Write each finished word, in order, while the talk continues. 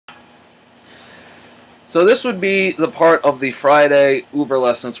So this would be the part of the Friday Uber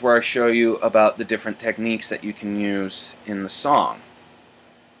lessons where I show you about the different techniques that you can use in the song.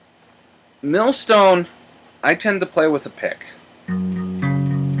 Millstone, I tend to play with a pick.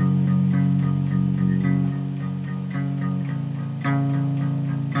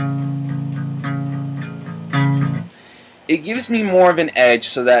 It gives me more of an edge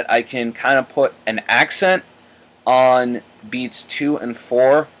so that I can kind of put an accent on beats 2 and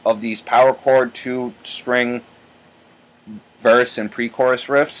 4 of these power chord 2-string verse and pre-chorus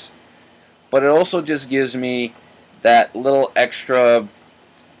riffs, but it also just gives me that little extra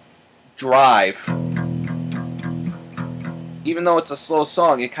drive. Even though it's a slow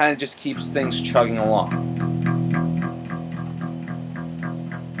song, it kind of just keeps things chugging along.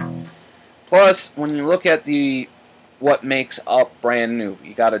 Plus, when you look at what makes up Brand New,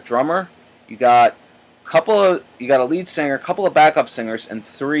 you got a drummer, you got a lead singer, a couple of backup singers, and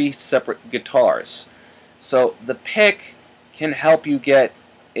 3 separate guitars. So the pick can help you get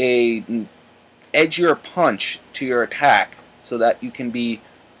a edgier punch to your attack so that you can be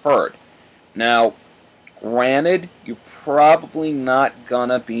heard. Now, granted, you're probably not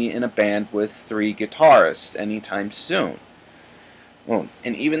gonna be in a band with 3 guitarists anytime soon. Well,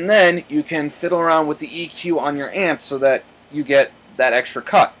 and even then, you can fiddle around with the EQ on your amp so that you get that extra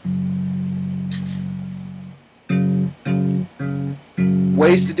cut.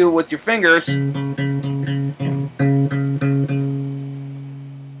 Ways to do it with your fingers.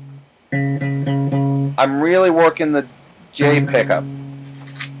 I'm really working the J pickup.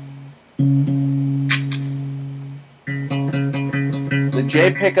 The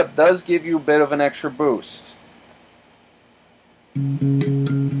J pickup does give you a bit of an extra boost.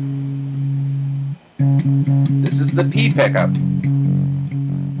 This is the P pickup.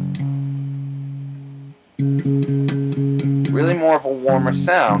 Really more of a warmer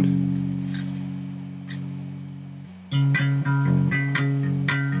sound.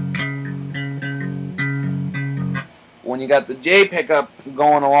 When you got the J pickup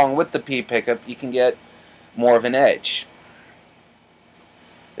going along with the P pickup, you can get more of an edge.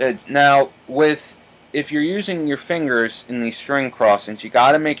 Now, if you're using your fingers in these string crossings, you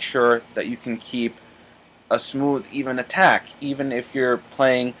got to make sure that you can keep a smooth, even attack, even if you're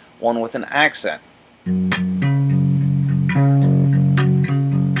playing one with an accent.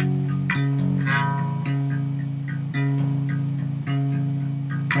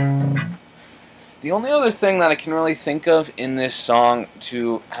 The only other thing that I can really think of in this song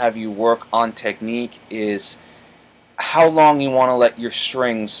to have you work on technique is how long you want to let your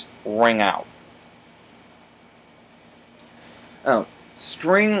strings ring out. How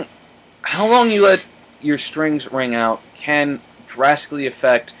long you let your strings ring out can drastically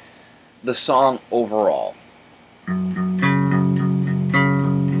affect the song overall.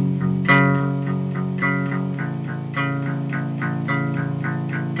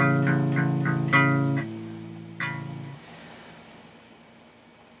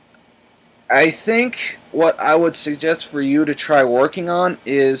 I think what I would suggest for you to try working on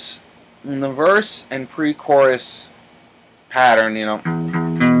is in the verse and pre-chorus pattern, you know.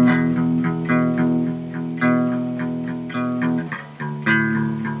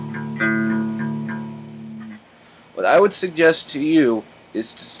 What I would suggest to you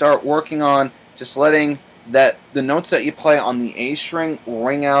is to start working on just letting the notes that you play on the A string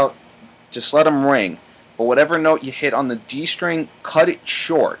ring out, just let them ring. But whatever note you hit on the D string, cut it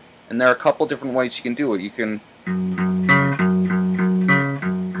short. And there are a couple different ways you can do it. You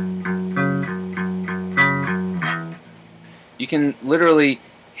can literally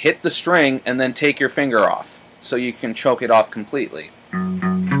hit the string and then take your finger off, so you can choke it off completely.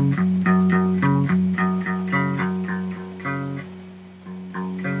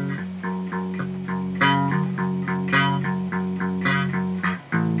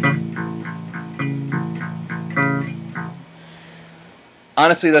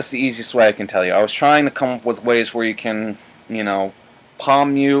 Honestly, that's the easiest way I can tell you. I was trying to come up with ways where you can, you know,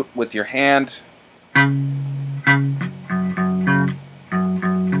 palm mute with your hand. But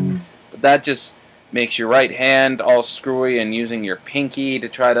that just makes your right hand all screwy, and using your pinky to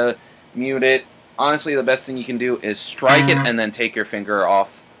try to mute it. Honestly, the best thing you can do is strike it and then take your finger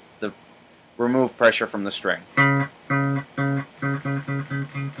off, remove pressure from the string.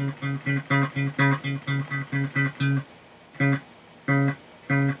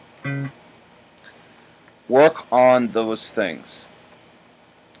 Work on those things.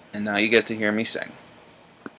 And now you get to hear me sing.